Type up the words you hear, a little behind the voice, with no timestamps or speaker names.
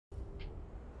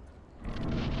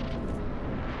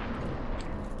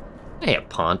Hey,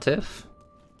 Pontiff.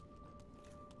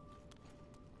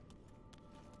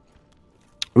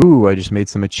 Ooh, I just made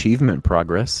some achievement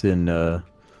progress in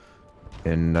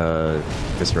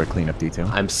Viscera cleanup detail.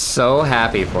 I'm so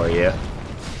happy for you.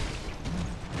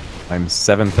 I'm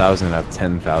 7,000 out of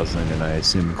 10,000, and I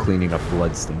assume cleaning up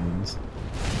bloodstains.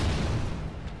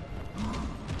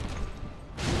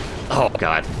 Oh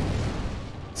god.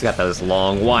 He's got those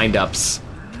long wind-ups.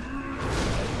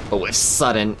 But with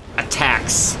sudden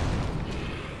attacks.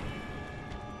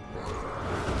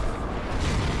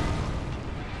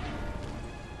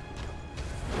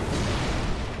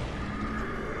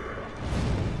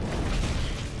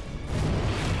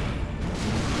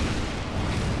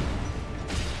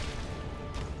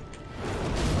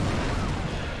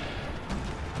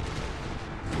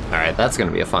 Alright, that's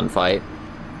gonna be a fun fight.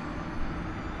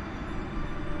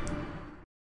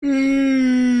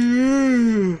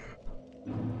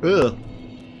 Ugh.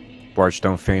 Bwarch,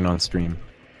 don't faint on stream.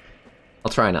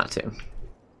 I'll try not to.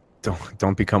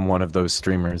 Don't become one of those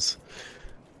streamers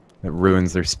that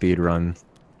ruins their speed run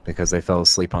because they fell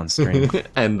asleep on stream.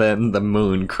 And then the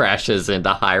moon crashes into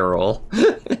Hyrule.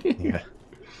 Yeah.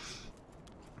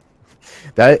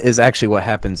 That is actually what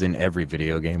happens in every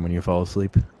video game when you fall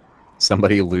asleep.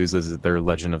 Somebody loses their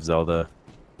Legend of Zelda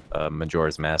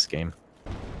Majora's Mask game.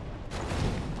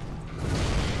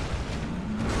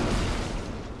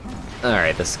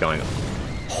 Alright, this is going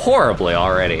horribly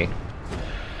already.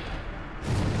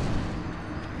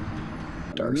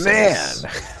 Dark Souls. Man!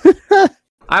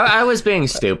 I was being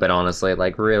stupid, honestly.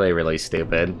 Like, really, really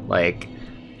stupid. Like,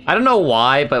 I don't know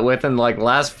why, but within, like, the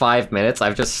last 5 minutes,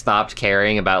 I've just stopped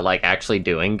caring about, like, actually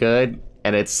doing good.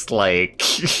 And it's like...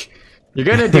 you're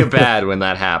gonna do bad when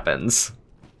that happens.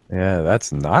 Yeah,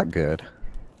 that's not good.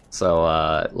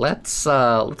 So, let's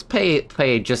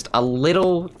pay just a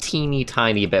little teeny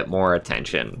tiny bit more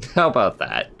attention. How about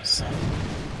that?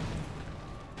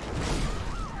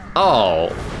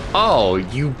 Oh,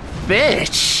 you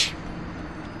bitch!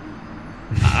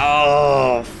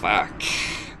 Oh, fuck.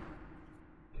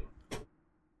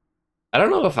 I don't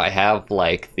know if I have,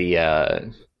 like,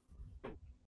 the,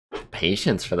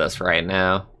 patience for this right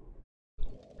now.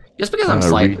 Just because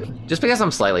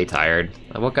I'm slightly tired.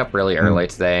 I woke up really early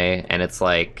today, and it's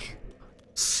like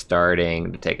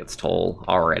starting to take its toll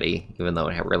already, even though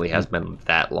it really has been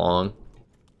that long.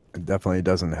 It definitely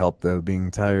doesn't help though, being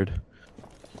tired.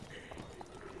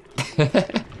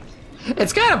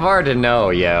 It's kind of hard to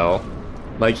know, yo.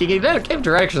 Like, you can give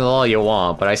directions all you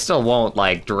want, but I still won't,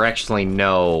 like, directionally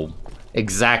know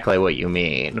exactly what you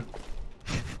mean.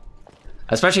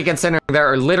 Especially considering there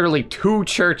are literally 2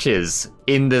 churches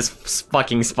in this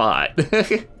fucking spot.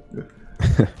 At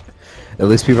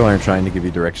least people aren't trying to give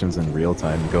you directions in real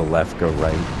time. Go left, go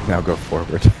right, now go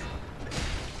forward.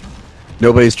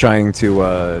 Nobody's trying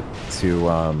to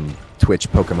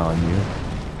Twitch Pokemon you.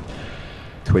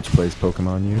 Twitch plays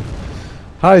Pokemon you.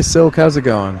 Hi Silk, how's it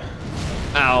going?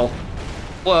 Ow.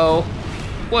 Whoa.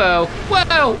 Whoa.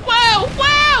 Whoa. Whoa.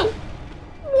 Whoa.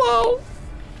 Whoa.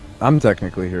 I'm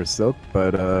technically here, Silk,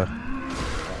 but I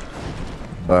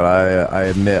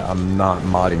admit I'm not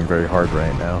modding very hard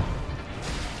right now.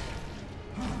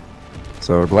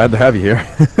 So glad to have you here.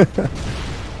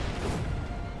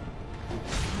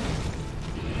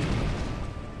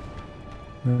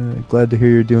 Glad to hear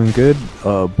you're doing good.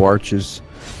 Bwarch is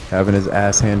having his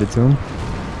ass handed to him.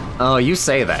 Oh, you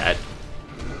say that.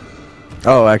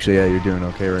 Oh, actually, yeah, you're doing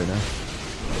okay right now.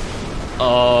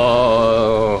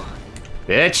 Oh,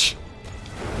 bitch.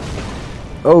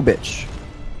 Oh, bitch.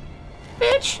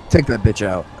 Bitch. Take that bitch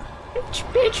out. Bitch,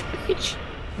 bitch, bitch.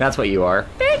 That's what you are.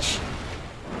 Bitch.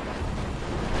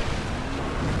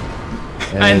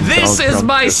 And this Donald is Trump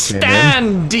my just came in,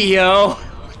 stand, Dio.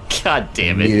 God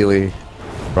damn it. immediately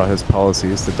brought his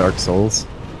policies to Dark Souls.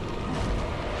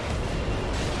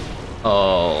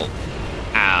 Oh.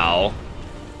 Ow.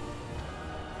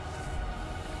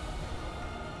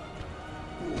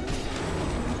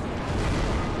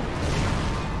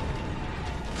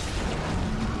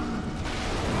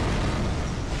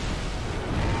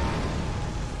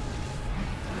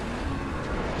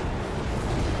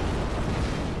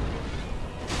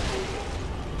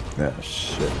 Yeah,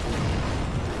 shit.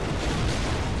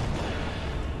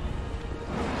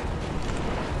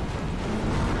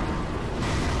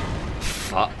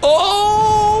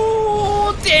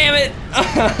 Oh, damn it!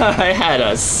 I had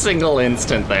a single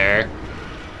instant there.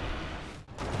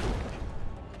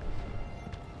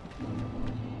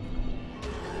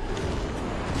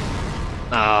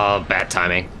 Oh, bad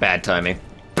timing. Bad timing.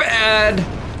 Bad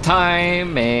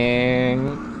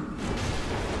timing.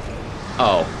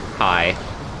 Oh, hi.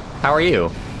 How are you?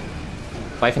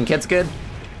 Wife and kids good?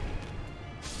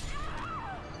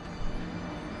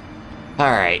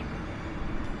 Alright.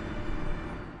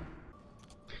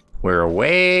 We're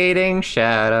waiting,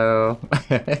 Shadow.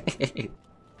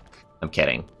 I'm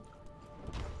kidding.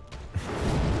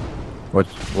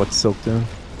 What's Silk doing?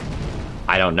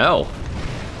 I don't know.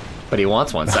 But he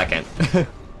wants 1 second.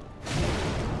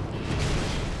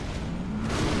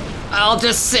 I'll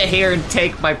just sit here and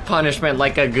take my punishment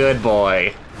like a good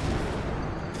boy.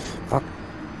 Fuck.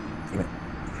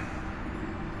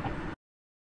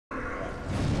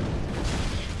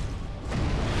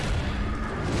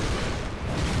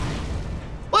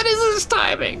 What is this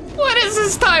timing? What is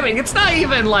this timing? It's not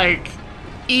even like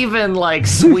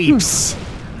sweeps.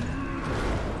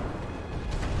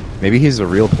 Maybe he's a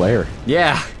real player.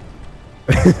 Yeah.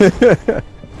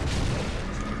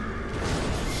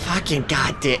 Fucking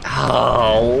goddamn.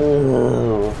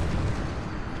 Oh.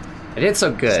 I did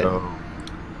so good.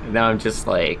 Now I'm just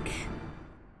like.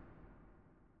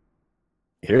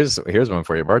 Here's one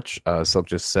for you, Bwarch. Silk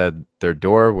just said their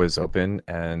door was open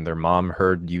and their mom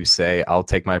heard you say, "I'll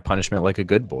take my punishment like a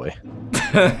good boy."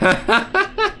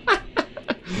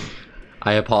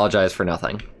 I apologize for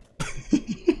nothing.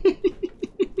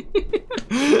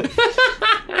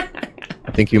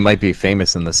 I think you might be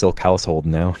famous in the Silk household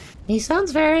now. He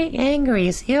sounds very angry.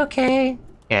 Is he okay?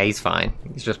 Yeah, he's fine.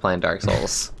 He's just playing Dark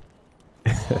Souls.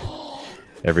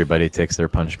 Everybody takes their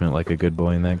punishment like a good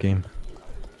boy in that game.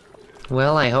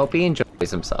 Well, I hope he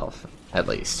enjoys himself, at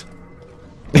least.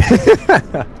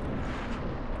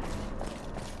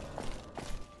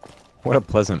 What a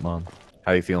pleasant mom.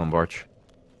 How you feeling, Bwarch?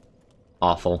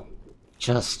 Awful.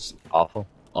 Just Awful.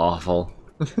 awful.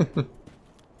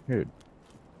 Dude.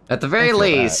 At the very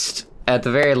least,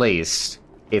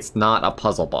 it's not a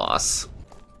puzzle boss.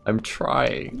 I'm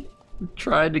trying. I'm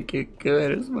trying to get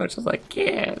good as much as I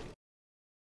can.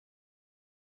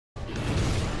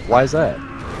 Why is that?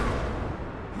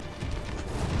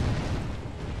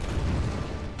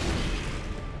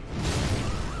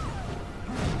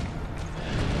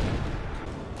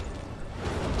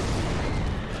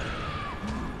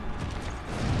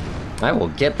 I will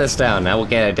get this down. I will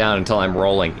get it down until I'm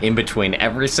rolling in between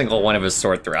every single one of his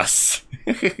sword thrusts.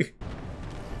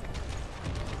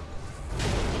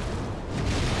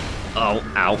 Oh,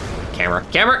 ow. Camera,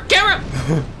 camera, camera!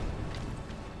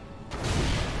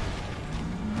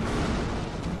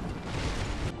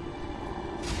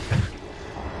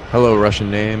 Hello,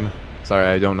 Russian name. Sorry,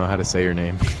 I don't know how to say your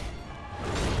name.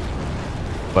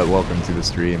 But welcome to the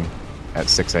stream at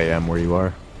 6 a.m. where you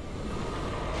are.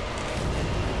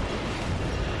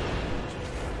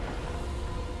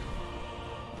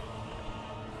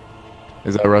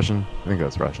 Is that Russian? I think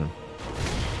that's Russian.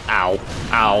 Ow.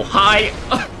 Ow. Hi!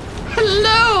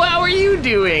 Hello! How are you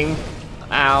doing?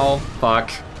 Ow. Fuck.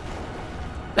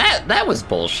 That was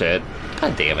bullshit.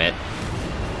 God damn it.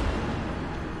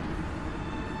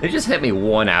 They just hit me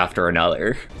one after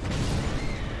another.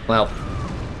 Well.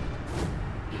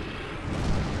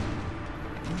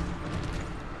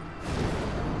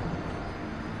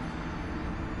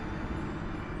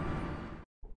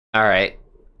 Alright.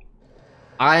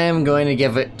 I am going to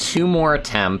give it 2 more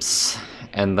attempts,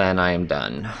 and then I am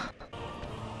done.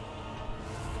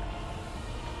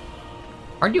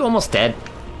 Aren't you almost dead?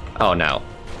 Oh no.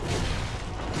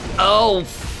 Oh!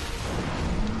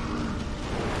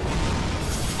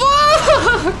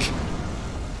 Fuck!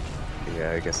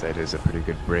 Yeah, I guess that is a pretty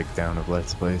good breakdown of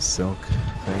Let's Play Silk.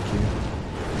 Thank you.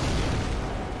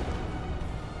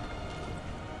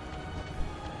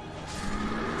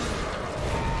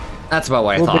 That's about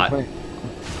what I thought.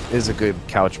 It is a good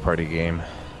couch party game.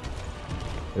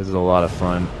 This is a lot of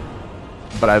fun.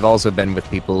 But I've also been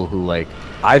with people who, like,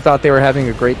 I thought they were having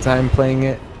a great time playing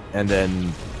it, and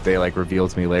then they, like,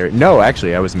 revealed to me later, no,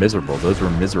 actually, I was miserable. Those were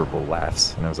miserable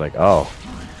laughs. And I was like, oh,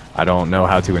 I don't know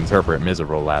how to interpret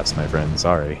miserable laughs, my friend.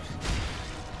 Sorry.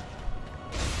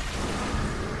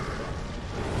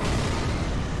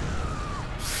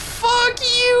 Fuck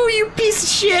you, you piece of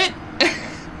shit!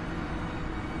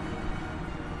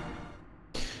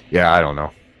 Yeah, I don't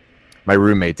know. My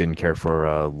roommate didn't care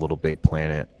for Little Big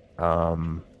Planet.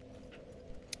 Even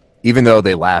though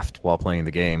they laughed while playing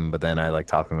the game, but then I like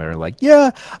talking to her like,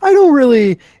 yeah, I don't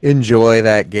really enjoy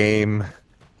that game.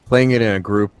 Playing it in a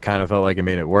group kind of felt like it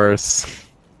made it worse.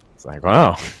 It's like,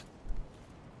 wow.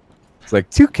 It's like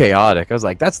too chaotic. I was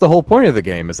like, that's the whole point of the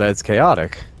game, is that it's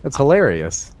chaotic. That's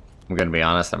hilarious. I'm gonna be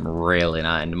honest, I'm really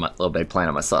not into my Little Big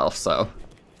Planet myself, so.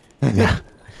 Yeah.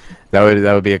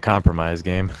 That would be a compromise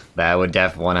game. That would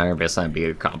definitely 100% be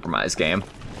a compromise game.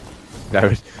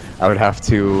 I would have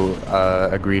to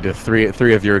agree to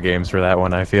three of your games for that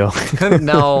one, I feel.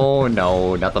 No,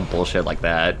 nothing bullshit like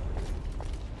that.